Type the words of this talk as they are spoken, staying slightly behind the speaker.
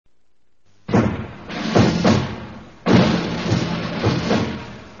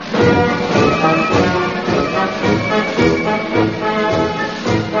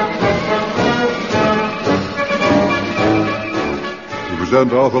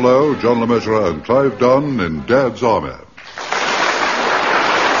present Arthur Lowe, John LeMessurier, and Clive Dunn in Dad's Army.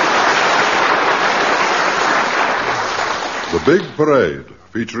 The Big Parade,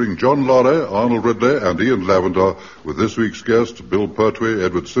 featuring John Lorry, Arnold Ridley, and Ian Lavender, with this week's guests, Bill Pertwee,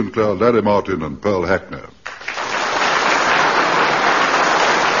 Edward Sinclair, Larry Martin, and Pearl Hackney.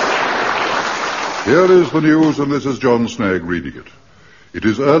 Here is the news, and this is John Snag reading it. It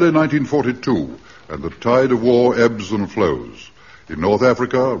is early 1942, and the tide of war ebbs and flows. In North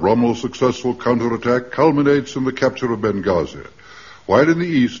Africa, Rommel's successful counterattack culminates in the capture of Benghazi, while in the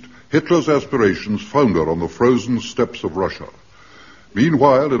east, Hitler's aspirations founder on the frozen steppes of Russia.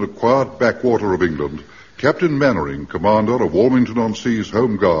 Meanwhile, in a quiet backwater of England, Captain Mannering, commander of Warmington-on-Sea's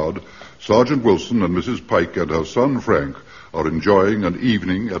Home Guard, Sergeant Wilson and Mrs. Pike and her son Frank are enjoying an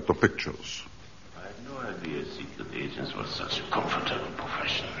evening at the Pictures. I had no idea secret agents were such a comfortable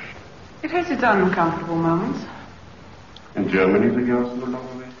profession. It has its uncomfortable moments. In Germany, the girls no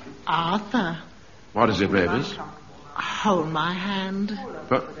longer waiting. Arthur. What is it, Mavis? Hold my hand.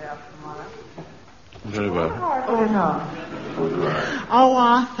 But... Very well. Oh, no. Oh,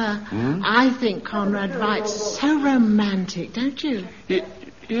 Arthur, I think Conrad writes so romantic, don't you?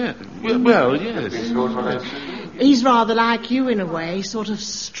 Yeah. Well, yes. He's rather like you in a way, sort of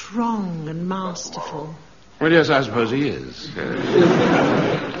strong and masterful. Well, yes, I suppose he is.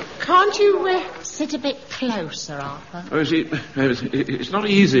 Can't you sit a bit closer, Arthur? Oh, you see, Mavis, it's not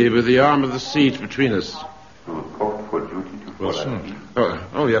easy with the arm of the seat between us. Wilson.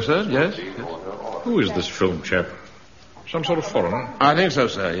 Oh, yes, sir, yes. Who is this film chap? Some sort of foreigner? I think so,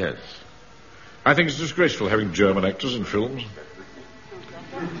 sir, yes. I think it's disgraceful having German actors in films.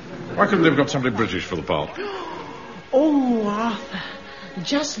 Why couldn't they have got somebody British for the part? Oh, Arthur,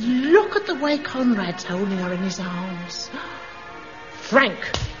 just look at the way Conrad's holding her in his arms. Frank,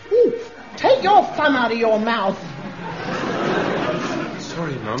 take your thumb out of your mouth.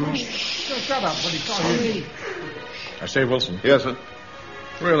 Sorry, Mum. Shut up, buddy. Sorry. I say, Wilson. Yes, sir.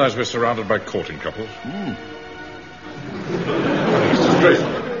 Realise we're surrounded by courting couples. It's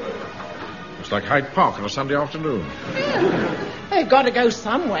disgraceful. It's like Hyde Park on a Sunday afternoon. Yeah. They've got to go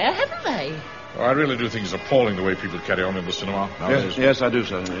somewhere, haven't they? Oh, I really do think it's appalling the way people carry on in the cinema nowadays. Yes, I do,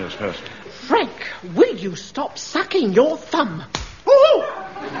 sir. Yes, first. Frank, will you stop sucking your thumb?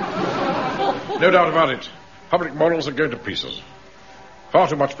 No doubt about it. Public morals are going to pieces. Far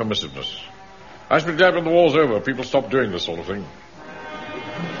too much permissiveness. I should be glad when the war's over, people stop doing this sort of thing.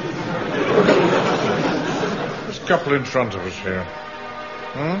 This couple in front of us here.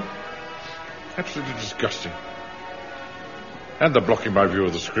 Absolutely disgusting. And they're blocking my view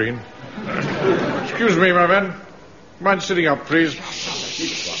of the screen. Excuse me, my man. Mind sitting up, please?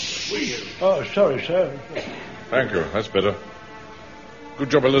 Oh, sorry, sir. Thank you. That's better. Good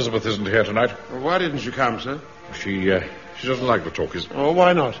job Elizabeth isn't here tonight. Well, why didn't you come, sir? She doesn't like the talkies. Oh,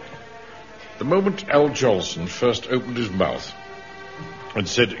 why not? The moment Al Jolson first opened his mouth and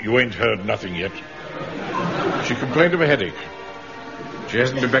said, "You ain't heard nothing yet," she complained of a headache. She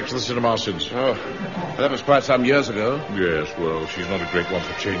hasn't been back to the cinema since. Oh, that was quite some years ago. Yes, well, she's not a great one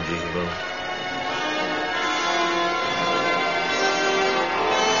for changes, you know.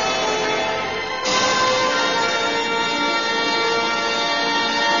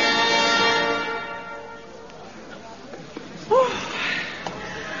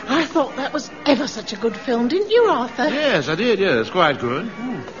 I thought that was ever such a good film, didn't you, Arthur? Yes, I did, yes. Quite good.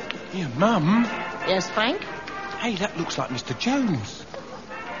 Yeah, Mum. Yes, Frank? Hey, that looks like Mr. Jones.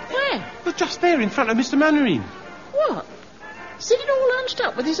 Where? But just there in front of Mr. Mannering. What? Sitting all hunched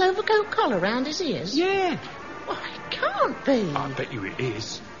up with his overcoat collar round his ears? Yeah. Why, it can't be. I bet you it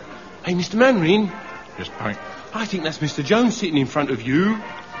is. Hey, Mr. Mannering. Yes, Pike. I think that's Mr. Jones sitting in front of you.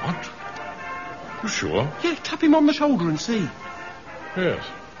 What? You sure? Yeah, tap him on the shoulder and see. Yes.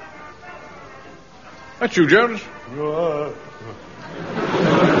 That's you, Jones?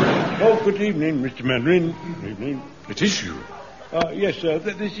 Oh, good evening, Mr. Mannering. Good evening. It is you. Yes, sir.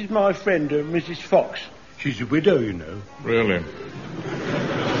 This is my friend, Mrs. Fox. She's a widow, you know. Really?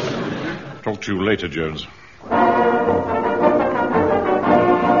 Talk to you later, Jones.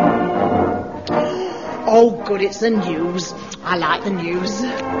 Oh, good, it's the news. I like the news.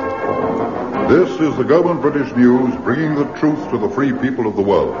 This is the Government British News, bringing the truth to the free people of the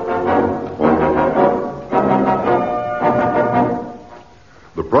world.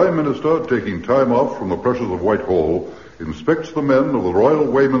 The Prime Minister, taking time off from the pressures of Whitehall, inspects the men of the Royal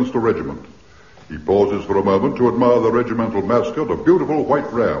Wayminster Regiment. He pauses for a moment to admire the regimental mascot, a beautiful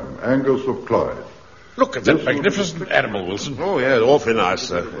white ram, Angus of Clive. Look at that magnificent animal, Wilson. Oh, yeah, awfully nice,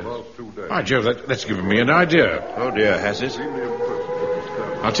 sir. By Jove, that's given me an idea. Oh, dear, has it?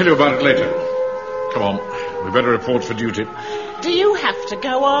 I'll tell you about it later. Come on. We better report for duty. Do you have to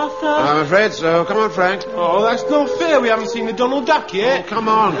go, Arthur? I'm afraid so. Come on, Frank. Oh, that's not fair. We haven't seen the Donald Duck yet. Oh, come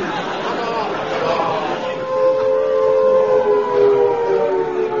on.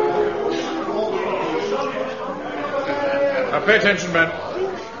 Now, pay attention, men.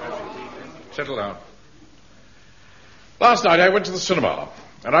 Settle down. Last night I went to the cinema,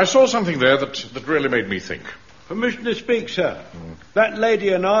 and I saw something there that really made me think. Permission to speak, sir. That lady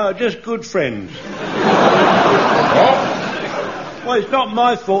and I are just good friends. What? Well, it's not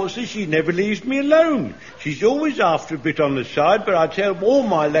my fault, sir. She never leaves me alone. She's always after a bit on the side, but I tell all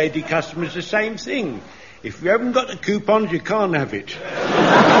my lady customers the same thing. If you haven't got the coupons, you can't have it.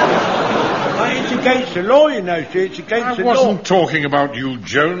 It's against the law, you know, sir. It's against the law. I wasn't talking about you,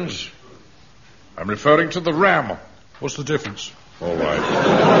 Jones. I'm referring to the ram. What's the difference? All right.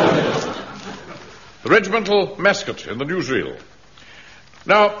 The regimental mascot in the newsreel.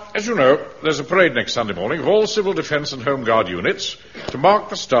 Now, as you know, there's a parade next Sunday morning of all civil defence and home guard units to mark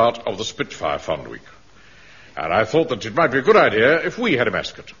the start of the Spitfire Fund Week. And I thought that it might be a good idea if we had a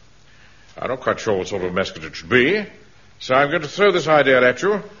mascot. I'm not quite sure what sort of mascot it should be, so I'm going to throw this idea at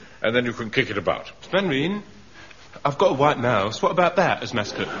you, and then you can kick it about. Mandarin, I've got a white mouse. What about that as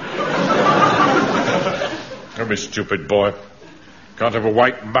mascot? Don't be stupid, boy. Can't have a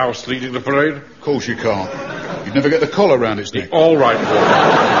white mouse leading the parade? Of course you can't. You'd never get the collar round its neck. All right, boy.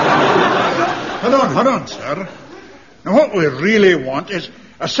 Hold on, sir. Now, what we really want is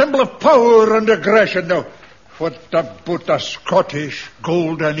a symbol of power and aggression. Now, what about a Scottish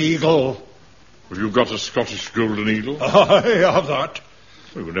golden eagle? Have you got a Scottish golden eagle? I have that.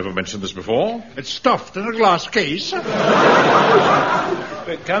 We've never mentioned this before. It's stuffed in a glass case. If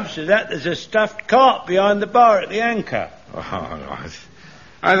it comes to that, there's a stuffed cart behind the bar at the Anchor. I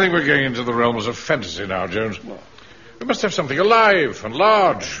think we're getting into the realms of fantasy now, Jones. We must have something alive and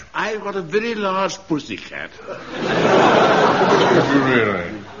large. I've got a very large pussycat.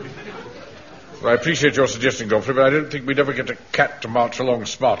 Really? Well, I appreciate your suggestion, Godfrey, but I don't think we'd ever get a cat to march along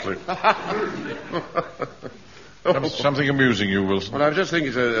smartly. Something amusing you, Wilson. Well, I was just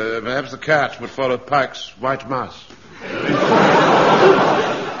thinking perhaps the cat would follow Pike's white mouse.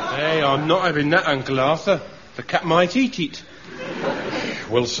 Hey, I'm not having that, Uncle Arthur. The cat might eat it.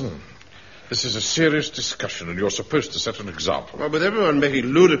 Wilson, this is a serious discussion, and you're supposed to set an example. Well, with everyone making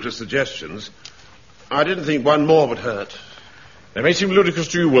ludicrous suggestions, I didn't think one more would hurt. They may seem ludicrous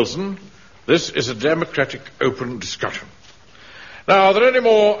to you, Wilson. This is a democratic, open discussion. Now, are there any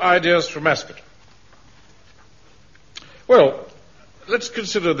more ideas for mascot? Well, let's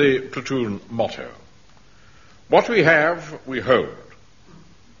consider the platoon motto. What we have, we hold.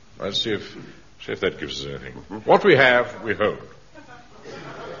 Let's see if that gives us anything. What we have, we hold.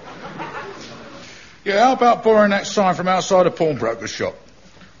 Yeah, how about borrowing that sign from outside a pawnbroker's shop?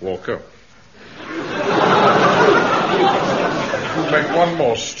 Walker. If you make one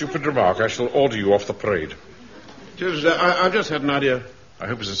more stupid remark, I shall order you off the parade. I've just had an idea. I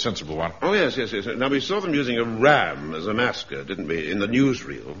hope it's a sensible one. Oh, yes. Now, we saw them using a ram as a mascot, didn't we, in the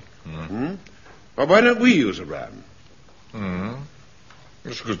newsreel? Mm-hmm. Well, why don't we use a ram?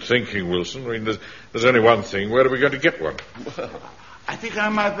 That's good thinking, Wilson. I mean, there's only one thing. Where are we going to get one? Well, I think I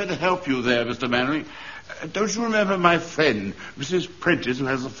might better help you there, Mr. Mannering. Don't you remember my friend, Mrs. Prentice, who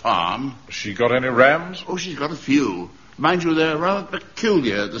has a farm? Has she got any rams? Oh, she's got a few. Mind you, they're rather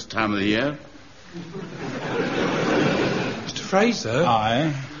peculiar at this time of the year. Mr. Fraser?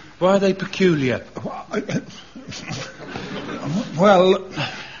 Aye. Why are they peculiar? Well,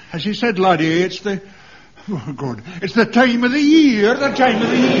 as you said, laddie, it's the... Oh, good. It's the time of the year, What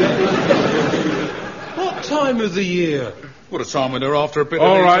time of the year? What a time when they're after a bit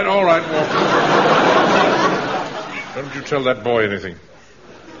All of... right, Walker. Don't you tell that boy anything.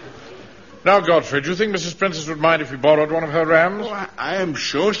 Now, Godfrey, do you think Mrs. Prentice would mind if we borrowed one of her rams? Oh, I am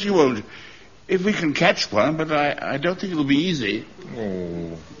sure she won't. If we can catch one, but I don't think it'll be easy.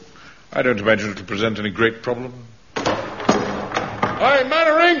 Oh, I don't imagine it'll present any great problem. Hi,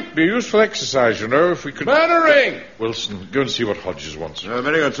 Mannering! Be a useful exercise, you know, if we could... Mannering! Wilson, go and see what Hodges wants.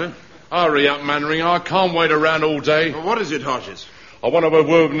 Very good, sir. Hurry up, Mannering. I can't wait around all day. Well, what is it, Hodges? I want to have a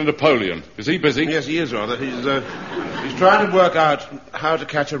word with Napoleon. Is he busy? Yes, he is, rather. He's trying to work out how to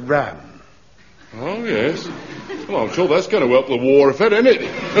catch a ram. Oh, yes. Well, I'm sure that's going to help the war effort, isn't it?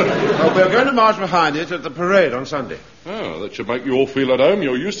 Well, we're going to march behind it at the parade on Sunday. Oh, that should make you all feel at home.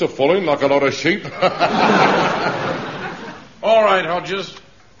 You're used to following like a lot of sheep. All right, Hodges.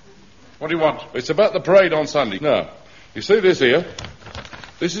 What do you want? It's about the parade on Sunday. Now, you see this here?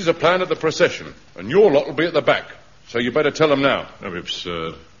 This is a plan of the procession, and your lot will be at the back. So you better tell them now. That'd be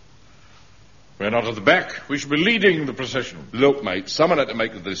absurd. We're not at the back. We should be leading the procession. Look, mate, someone had to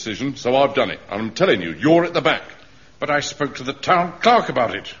make the decision, so I've done it. I'm telling you, you're at the back. But I spoke to the town clerk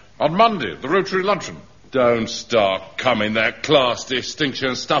about it on Monday, the Rotary luncheon. Don't start coming that class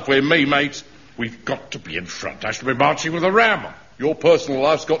distinction stuff with me, mate. We've got to be in front. I should be marching with a ram. Your personal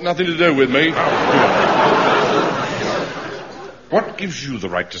life's got nothing to do with me. What gives you the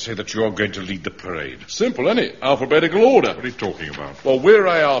right to say that you're going to lead the parade? Simple, isn't it? Alphabetical order. What are you talking about? Well, we're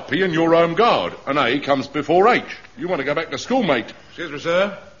ARP and you're Home Guard, and A comes before H. You want to go back to school, mate? Excuse me,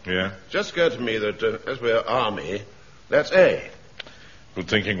 sir. Yeah? Just occurred to me that as we're Army, that's A. Good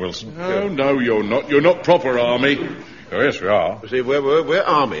thinking, Wilson. No, you're not. You're not proper Army. Oh, yes, we are. You see, we're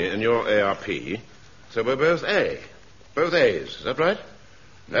Army and you're ARP, so we're both A. Both A's, is that right?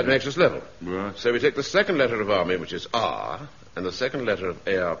 That makes us level. Right. So we take the second letter of Army, which is R, and the second letter of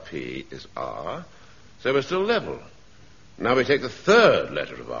ARP is R, so we're still level. Now we take the third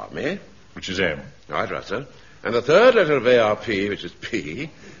letter of Army, Which is M. right, sir, and the third letter of ARP, which is P.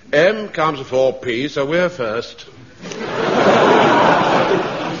 M comes before P, so we're first.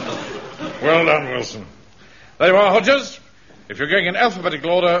 Well done, Wilson. There you are, Hodges. If you're going in alphabetical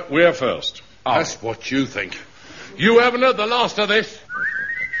order, we're first. That's what you think. You haven't heard the last of this.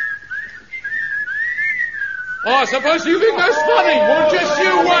 Oh, I suppose you think that's funny. Well, just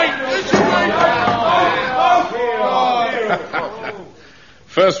you wait.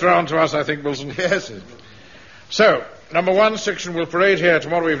 First round to us, I think, Wilson. Yes. So, number 1 section will parade here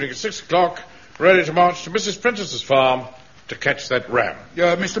tomorrow evening at 6 o'clock, ready to march to Mrs. Prentice's farm to catch that ram.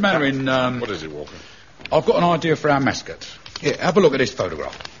 Mr. Mannering, What is it, Walker? I've got an idea for our mascot. Here, have a look at this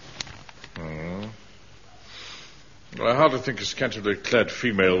photograph. Well, I hardly think a scantily clad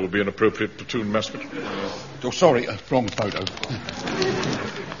female would be an appropriate platoon mascot. Oh, sorry, wrong photo.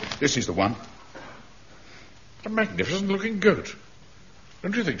 This is the one. A magnificent looking goat.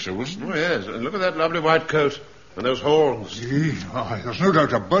 Don't you think so, Wilson? Oh, yes, and look at that lovely white coat and those horns. Gee, there's no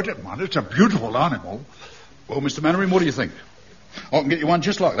doubt about it, man. It's a beautiful animal. Well, Mr. Mannering, what do you think? I can get you one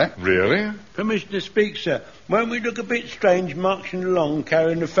just like that. Really? Permission to speak, sir. Won't we look a bit strange marching along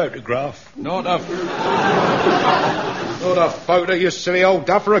carrying a photograph? Not a photo, you silly old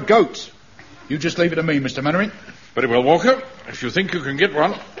duffer of goats. You just leave it to me, Mr. Mannering. Very well, Walker. If you think you can get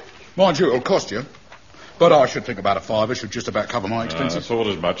one. Mind you, it'll cost you. But I should think about a fiver should just about cover my expenses. I thought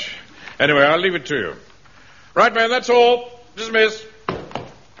as much. Anyway, I'll leave it to you. Right, man, that's all. Dismiss.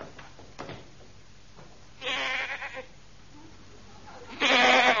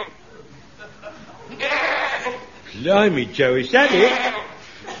 Blimey, Joe, is that it?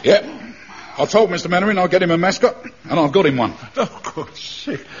 Yep. I told Mr. Mannering I'd get him a mascot, and I've got him one. Oh, God's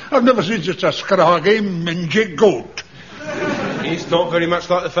sake. I've never seen such a scraggy, mingy goat. He's not very much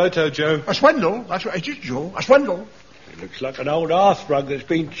like the photo, Joe. A swindle. That's what it is, Joe. A swindle. It looks like an old hearthrug that's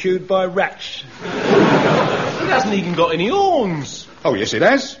been chewed by rats. It hasn't even got any horns. Oh, yes, it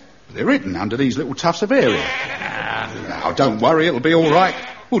has. They're hidden under these little tufts of hair here. Now, don't worry, it'll be all right.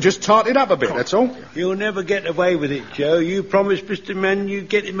 We'll just tart it up a bit, that's all. You'll never get away with it, Joe. You promised Mr. Mann you'd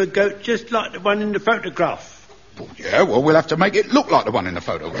get him a goat just like the one in the photograph. Oh, yeah, well, we'll have to make it look like the one in the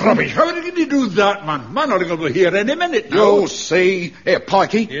photograph. Rubbish. How did you do that, man? Man, I'm going to be here any minute now. You'll see. Here,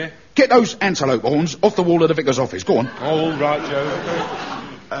 Pikey. Yeah? Get those antelope horns off the wall of the vicar's office. Go on. All right,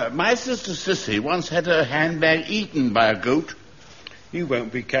 Joe. My sister Sissy once had her handbag eaten by a goat. You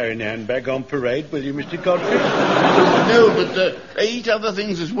won't be carrying a handbag on parade, will you, Mr. Godfrey? No, but they eat other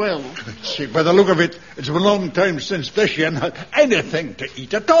things as well. See, by the look of it, it's a long time since this yen had anything to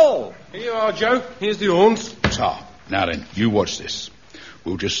eat at all. Here you are, Joe. Here's the horns. So, now then, you watch this.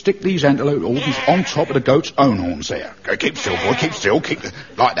 We'll just stick these antelope horns on top of the goat's own horns there. Go, keep still, boy, keep still. Keep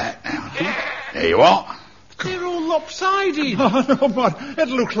like that now. There you are. They're all lopsided. Oh, no, man. It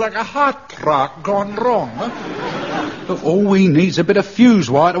looks like a heart track gone wrong. Huh? But all we need's a bit of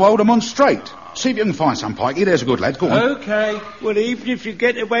fuse wire to hold them on straight. See if you can find some, Pikey. There's a good lad. Go on. Okay. Well, even if you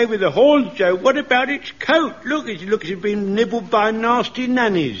get away with the horns, Joe, what about its coat? Look, it looks as if it's been nibbled by nasty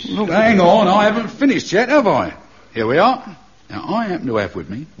nannies. Look, hang on. I haven't finished yet, have I? Here we are. Now, I happen to have with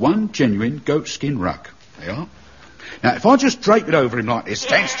me one genuine goatskin rug. There you are. Now, if I just drape it over him like this,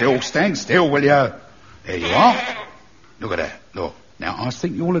 stand still, will you? There you are. Look at that. Look. Now, I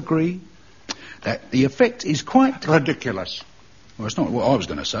think you'll agree that the effect is quite ridiculous. Well, it's not what I was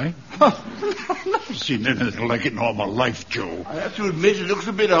going to say. I've never seen anything like it in all my life, Joe. I have to admit it looks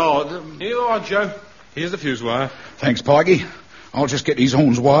a bit odd. Here you are, Joe. Here's the fuse wire. Thanks, Pikey. I'll just get these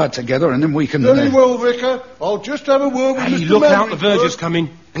horns wired together and then we can... Very well, Vicar. I'll just have a word with Hey, Mr. look Mannering out, the verger's coming.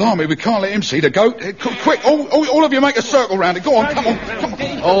 Blimey, we can't let him see the goat. Quick, all of you make a circle round it. Go on, come on.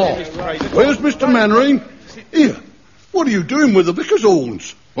 Oh, where's Mr. Mannering? Here, what are you doing with the vicar's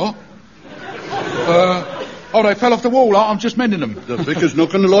horns? What? Oh, they fell off the wall. I'm just mending them. The vicar's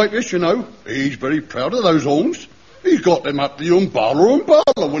not going to like this, you know. He's very proud of those horns. He got them up the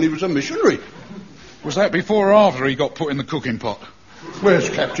Umbala when he was a missionary. Was that before or after he got put in the cooking pot? Where's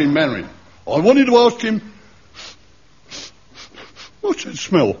Captain Mannering? I wanted to ask him... What's that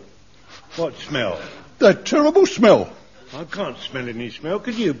smell? What smell? That terrible smell. I can't smell any smell,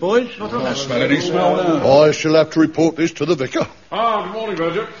 can you, boys? I don't smell any smell now. I shall have to report this to the vicar. Good morning,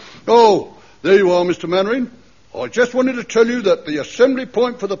 Roger. Oh, there you are, Mr. Mannering. I just wanted to tell you that the assembly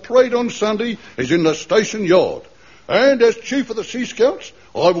point for the parade on Sunday is in the station yard. And as chief of the Sea Scouts,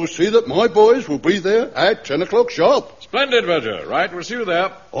 I will see that my boys will be there at 10 o'clock sharp. Splendid, Roger. Right, we'll see you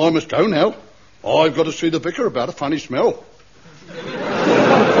there. I must go now. I've got to see the vicar about a funny smell.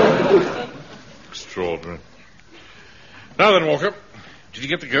 Extraordinary. Now then, Walker, did you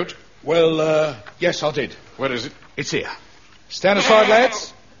get the goat? Well, yes, I did. Where is it? It's here. Stand aside,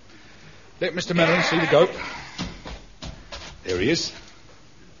 lads. Let Mr. Mannering see the goat. There he is.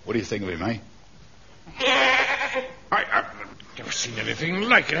 What do you think of him, eh? I've never seen anything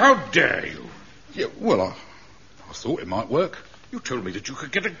like it. How dare you? Yeah, well, I thought it might work. You told me that you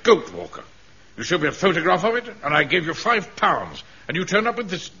could get a goat, Walker. You showed me a photograph of it, and I gave you £5, and you turned up with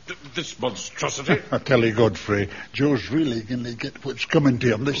this monstrosity. I tell you, Godfrey, Joe's really going to get what's coming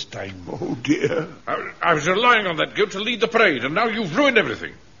to him this time. Oh, dear. I was relying on that goat to lead the parade, and now you've ruined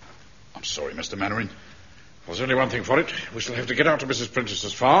everything. I'm sorry, Mr. Mannering. There's only one thing for it. We shall have to get out to Mrs.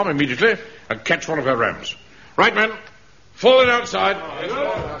 Prentice's farm immediately and catch one of her rams. Right, men? Fall in outside.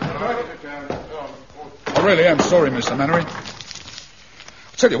 I really am sorry, Mr. Mannering.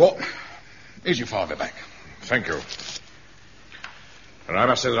 I'll tell you what. Here's your father back. Thank you. And I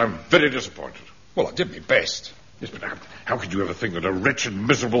must say that I'm very disappointed. Well, I did my best. Yes, but how could you ever think that a wretched,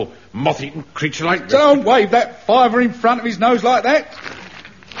 miserable, moth-eaten creature like this... Don't wave that fiver in front of his nose like that.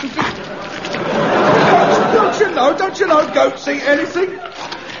 Don't you know goats eat anything?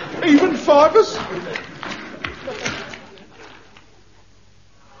 Even fivers?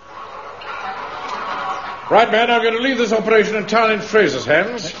 Right, man, I'm going to leave this operation entirely in Fraser's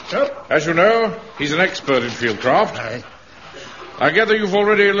hands. As you know, he's an expert in fieldcraft. Aye. I gather you've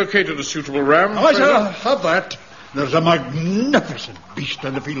already located a suitable ram. I shall have that. There's a magnificent beast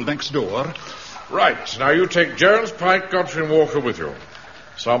in the field next door. Right, now you take Jones, Pike, Godfrey and Walker with you.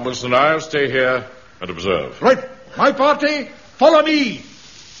 Samuels and I will stay here and observe. Right, my party, follow me.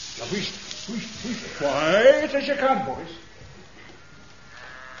 Whoosh, quiet as you can, boys.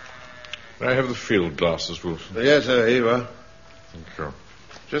 May I have the field glasses, Wilson? Yes, sir, here you are. Thank you.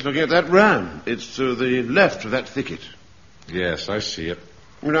 Just looking at that ram. It's to the left of that thicket. Yes, I see it.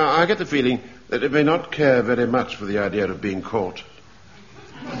 You know, I get the feeling that it may not care very much for the idea of being caught.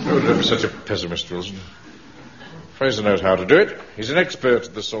 You're never such a pessimist, Wilson. Fraser knows how to do it. He's an expert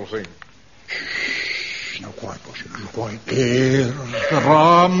at this sort of thing. Shh, now quiet, boys, now quiet. Here's the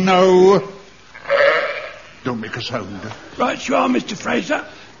ram now. Don't make a sound. Right you are, Mr. Fraser.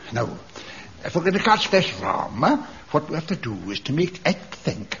 Now, if we're going to catch this ram, what we have to do is to make it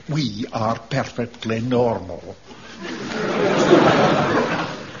think we are perfectly normal.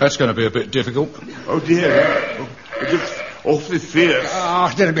 That's going to be a bit difficult. Oh, dear. It's awfully fierce.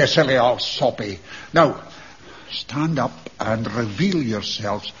 Don't be a silly old soppy. Now, stand up and reveal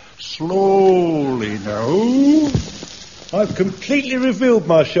yourselves slowly now. I've completely revealed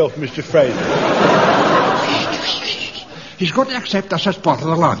myself, Mr. Fraser. He's got to accept us as part of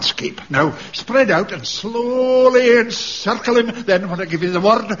the landscape. Now, spread out and slowly encircle him. Then, when I give you the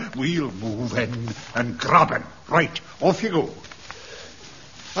word, we'll move in and grab him. Right, off you go.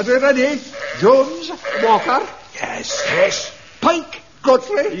 Are you ready? Jones, Walker? Yes. Pike,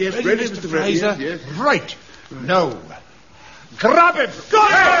 Godfrey? Yes, ready, Mr. Fraser. Yes. Right. Now, grab him.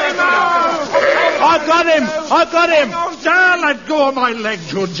 I got him. Don't let go of my leg,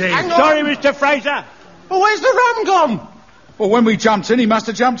 Jonesy. Sorry, Mr. Fraser. Well, where's the ram gone? Well, when we jumped in, he must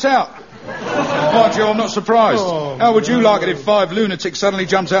have jumped out. Mind you, I'm not surprised. How would you like it if 5 lunatics suddenly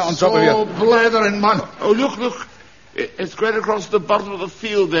jumped out on top of you? Oh, blathering, man. Oh, look. It's right across the bottom of the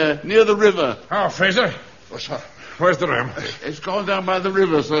field there, near the river. Oh, Fraser. Oh, sir. Where's the ram? It's gone down by the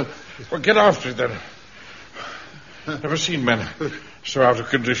river, sir. Well, get after it, then. Never seen men so out of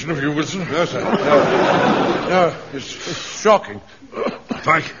condition, have you, Wilson? No, sir. No, it's shocking.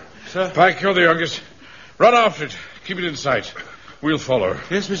 Pike. Sir? Pike, you're the youngest. Run after it. Keep it in sight. We'll follow.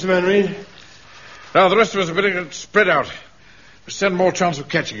 Yes, Mr. Mannering. Now, the rest of us are better get spread out. Stand more chance of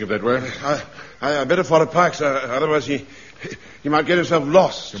catching it that way. I better follow Pike, sir. Otherwise he might get himself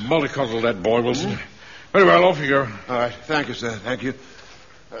lost. You mollycoddle that boy, Wilson. Very well, off you go. All right. Thank you, sir. Thank you.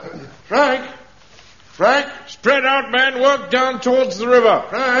 Frank! Spread out, man. Work down towards the river.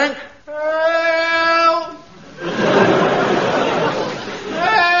 Frank!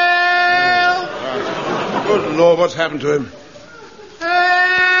 Good Lord, what's happened to him? All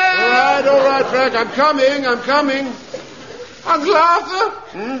right, Frank, I'm coming. Uncle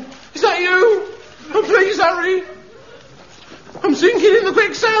Arthur? Is that you? Oh, please hurry. I'm sinking in the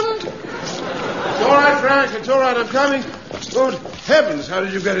quicksand. It's all right, Frank, it's all right, I'm coming. Good heavens, how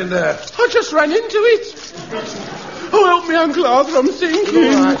did you get in there? I just ran into it. Oh, help me, Uncle Arthur, I'm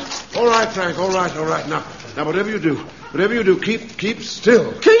sinking. All right, Frank, all right. Now, whatever you do, keep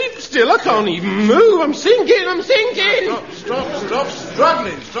still. Keep still? I can't even move. I'm sinking. Stop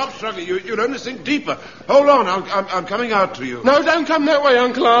struggling. You'd only sink deeper. Hold on, I'm coming out to you. No, don't come that way,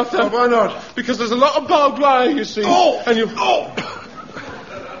 Uncle Arthur. Oh, why not? Because there's a lot of barbed wire, you see. And you...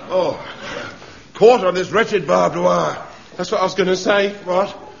 Caught on this wretched barbed wire. That's what I was going to say.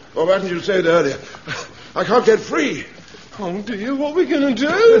 What? Well, why didn't you say it earlier? I can't get free. Oh, dear, what are we going to do?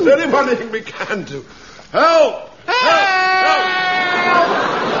 There's only one thing we can do. Help!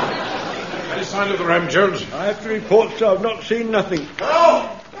 Any sign of the ram, Jones? I have to report, sir. I've not seen nothing.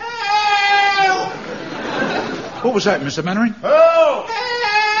 Help! What was that, Mr. Mannering? Help!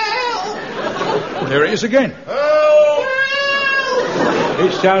 Well, there it is again. Help!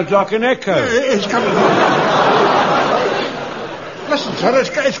 It sounds like an echo. It's coming. Listen, sir,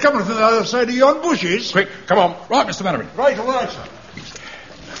 it's coming from the other side of yon bushes. Quick, come on. Right, Mr. Mannering. Right, all right, sir.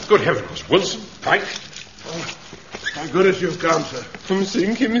 Good heavens. Wilson, Pike. Thank goodness you've come, sir. I'm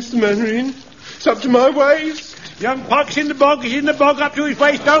sinking, Mr. Mannering. It's up to my waist. Young Pike's in the bog. He's in the bog up to his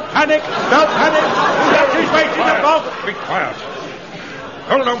waist. Don't panic. He's up to his waist in the bog. Be quiet.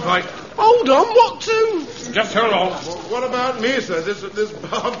 Hold on, Pike. Hold on, what to? Just hold on. Well, what about me, sir? This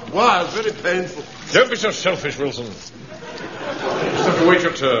barbed wire is very painful. Don't be so selfish, Wilson. Just have to wait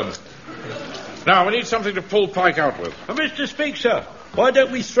your turn. Now, we need something to pull Pike out with. Mr. Speak, sir, why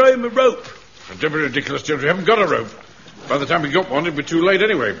don't we throw him a rope? Don't be ridiculous, Jones. We haven't got a rope. By the time we got one, it'd be too late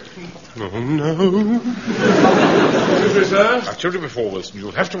anyway. Oh, no. Excuse me, sir. I told you before, Wilson,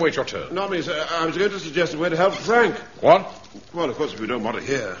 you'll have to wait your turn. Not me, sir. I was going to suggest a way to help Frank. What? Well, of course, if you don't want to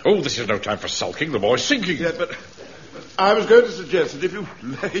hear. Oh, this is no time for sulking. The boy's sinking. Yeah, but I was going to suggest that if you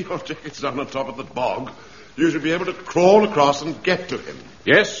lay your jackets down on top of the bog, you should be able to crawl across and get to him.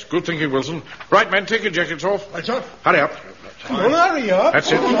 Yes, good thinking, Wilson. Right, men, take your jackets off. Right, sir. Hurry up. Come on, hurry up.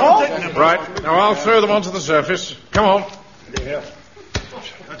 That's it. Right, now I'll throw them onto the surface. Come on. Yeah.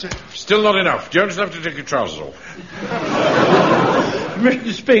 That's it. Still not enough. Jones will have to take your trousers off.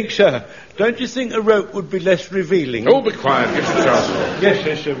 Mr. Speak, sir, don't you think a rope would be less revealing? Oh, be quiet. Get your trousers off.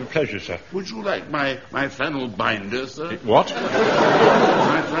 Yes, sir, with pleasure, sir. Would you like my flannel binder, sir? What?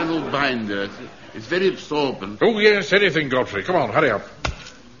 My flannel binder. It's very absorbent. Oh, yes, anything, Godfrey. Come on, hurry up.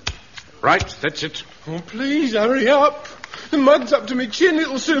 Right, that's it. Oh, please, hurry up. The mud's up to my chin.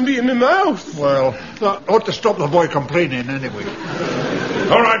 It'll soon be in my mouth. Well, that ought to stop the boy complaining anyway.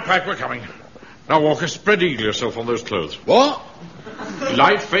 All right, Pike, we're coming. Now, Walker, spread eagle yourself on those clothes. What?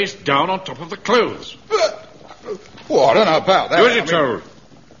 Lie face down on top of the clothes. Well, I don't know about that. Do as you're told.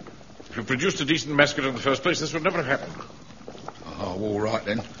 If you produced a decent mascot in the first place, this would never have happened. Oh, all right,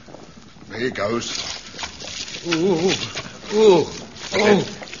 then. Here goes.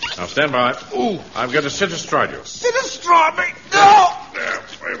 Now, stand by. Ooh. I'm going to sit astride you. Sit astride me. No!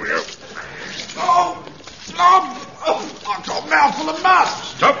 There we go. Oh, I've got a mouthful of mud.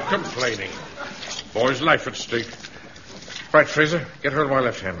 Stop complaining. Boy's life at stake. Right, Fraser, get hold of my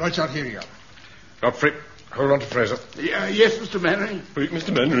left hand. Right, sir, here you go. Godfrey, hold on to Fraser. Yes, Mr. Mannering. Wait,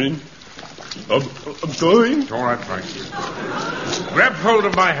 Mr. Mannering. I'm going. All right, Frank. Grab hold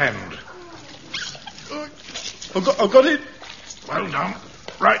of my hand. I've got it. Well done.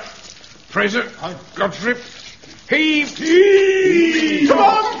 Right. Fraser, Godfrey. Heave! Come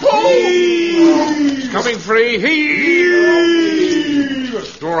on, pull! Coming free. Heave!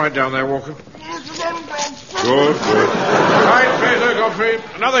 All right down there, Walker. Good. Right, Fraser, Godfrey.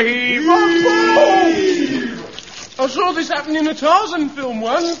 Another heave. I saw this happen in a Tarzan film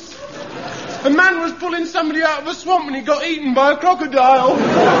once. A man was pulling somebody out of a swamp and he got eaten by a crocodile.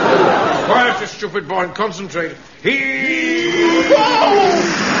 Quiet, you stupid boy, and concentrate. Heave!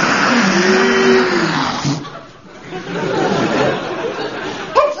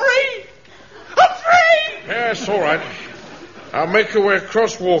 I'm free! Yes, all right. I'll make your way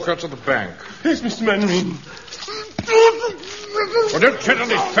across Walker to the bank. Yes, Mr. Mannering. Well, don't tread on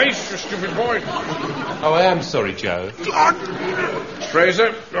his face, you stupid boy. Oh, I am sorry, Joe.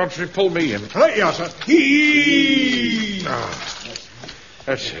 Fraser, Godfrey, pull me in. Right, yes, sir.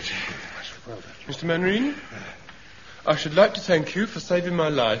 That's it. Mr. Mannering, I should like to thank you for saving my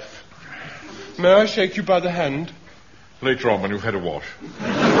life. May I shake you by the hand? Later on, when you've had a wash.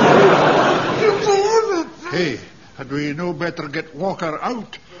 Hey, had we no better get Walker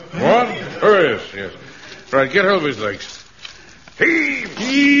out? What? Oh, yes. Right, get hold of his legs. Heave!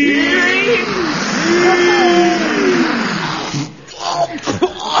 Heave!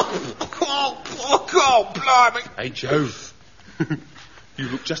 Oh, blimey. Hey, Jove. You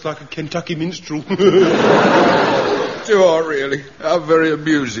look just like a Kentucky minstrel. Do I really? How very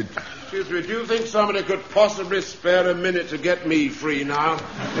amusing. Excuse me, do you think somebody could possibly spare a minute to get me free now?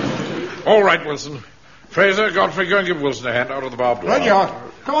 All right, Wilson. Fraser, Godfrey, go and give Wilson a hand out of the barbed wire. Right, you are.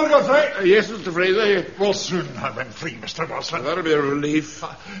 Come on, Godfrey. Yes, Mr. Fraser. We'll soon have him free, Mr. Wilson. That'll be a relief.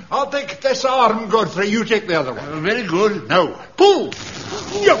 I'll take this arm, Godfrey. You take the other one. Very good. Now, pull.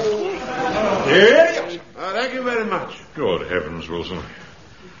 There you go. Thank you very much. Good heavens, Wilson.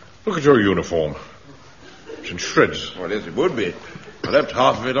 Look at your uniform. It's in shreds. Well, yes, it would be. I left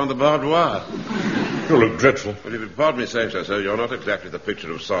half of it on the barbed wire. You look dreadful. But if you pardon me saying so, sir, you're not exactly the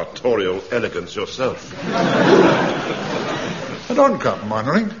picture of sartorial elegance yourself. Hold on, Captain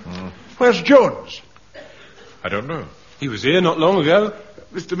Mannering. Where's Jones? I don't know. He was here not long ago.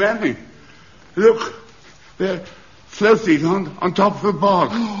 Mr. Mannering, look. They're floating on top of the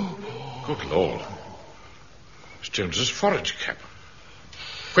bog. Good Lord. It's Jones's forage cap.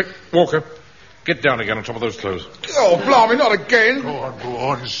 Quick, Walker. Get down again on top of those clothes. Oh, blimey, not again. Go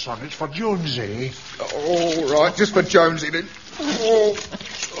on, son. It's for Jones, eh? All right, just for Jonesy then.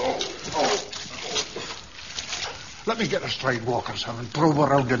 Let me get astride Walker, son, and probe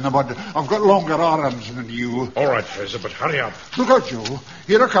around in the mud. I've got longer arms than you. All right, Fraser, but hurry up. Look out, Joe.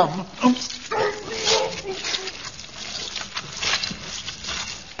 Here I come.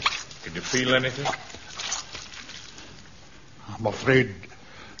 Can you feel anything? I'm afraid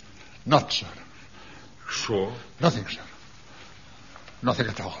not, sir. Sure? Nothing, sir. Nothing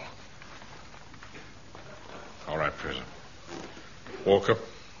at all. All right, Fraser. Walker,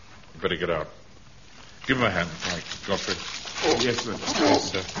 you better get out. Give him a hand. Right, Godfrey. Oh, yes, sir.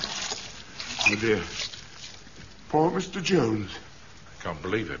 Yes, sir. Oh, dear. Poor Mr. Jones. I can't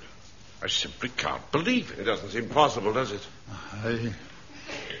believe it. I simply can't believe it. It doesn't seem possible, does it?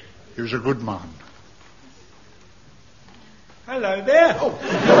 He was a good man. Hello there.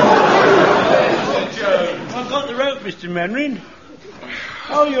 I've got the rope, Mr. Mannering.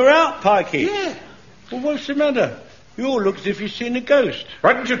 Oh, you're out, Pikey? Yeah. Well, what's the matter? You all look as if you'd seen a ghost.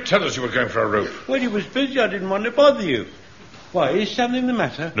 Why didn't you tell us you were going for a rope? Well, you was busy. I didn't want to bother you. Why, is something the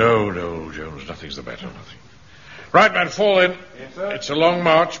matter? No, Jones. Nothing's the matter. Nothing. Right, man, fall in. Yes, sir. It's a long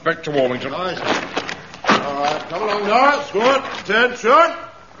march back to Warmington. Nice. All right, come along, now. Squad, turn short.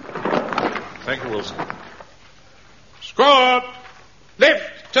 Thank you, Wilson. Squad!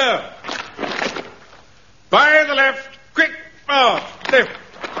 Left, turn. By the left, quick march. Left,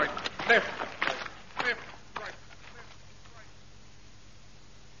 right, left,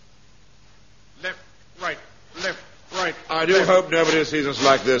 left, right. I do hope nobody sees us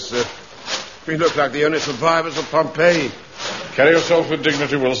like this. We look like the only survivors of Pompeii. Carry yourself with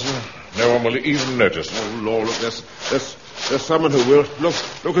dignity, Wilson. No one will even notice. Oh, Lord, look, there's someone who will. Look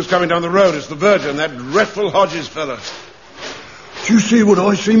who's coming down the road. It's the Virgin, that dreadful Hodges fella. Do you see what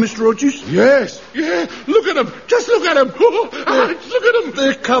I see, Mr. Hodges? Yes, yeah. Look at them. Just look at them. Look at them.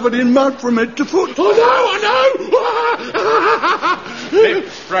 They're covered in mud from head to foot. Oh, no, I know.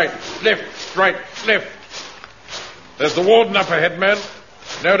 Left, right, left. There's the warden up ahead, man.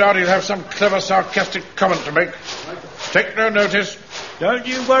 No doubt he'll have some clever, sarcastic comment to make. Take no notice. Don't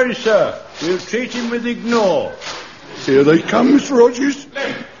you worry, sir. We'll treat him with ignore. Here they come, Mr. Hodges.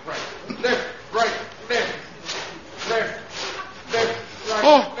 Left, right, left.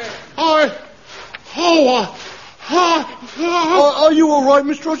 Are you all right,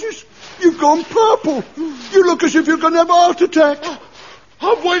 Mr. Hodges? You've gone purple. You look as if you're going to have a heart attack.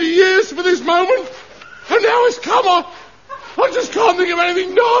 I've waited years for this moment, and now it's come. I just can't think of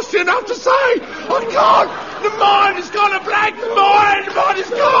anything nasty enough to say. I can't. The mind has gone a blank. The mind is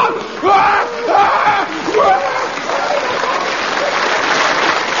gone.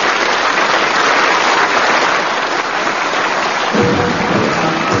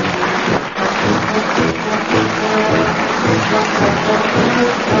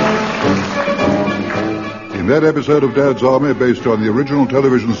 In that episode of Dad's Army, based on the original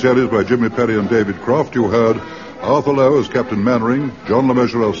television series by Jimmy Perry and David Croft, you heard Arthur Lowe as Captain Mannering, John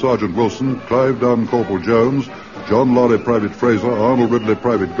LeMessurier as Sergeant Wilson, Clive Dunn, Corporal Jones, John Lorry, Private Fraser, Arnold Ridley,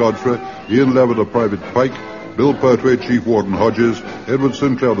 Private Godfrey, Ian Lavender, Private Pike, Bill Pertwee, Chief Warden Hodges, Edward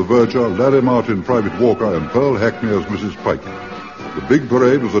Sinclair, the Verger, Larry Martin, Private Walker, and Pearl Hackney as Mrs. Pike. The Big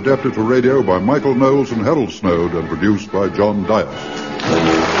Parade was adapted to radio by Michael Knowles and Harold Snowd and produced by John Dias.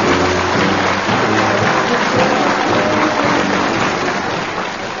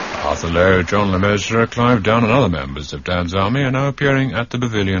 Arthur Lowe, John Lamesa, Clive Dunn and other members of Dad's army are now appearing at the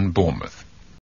Pavilion, Bournemouth.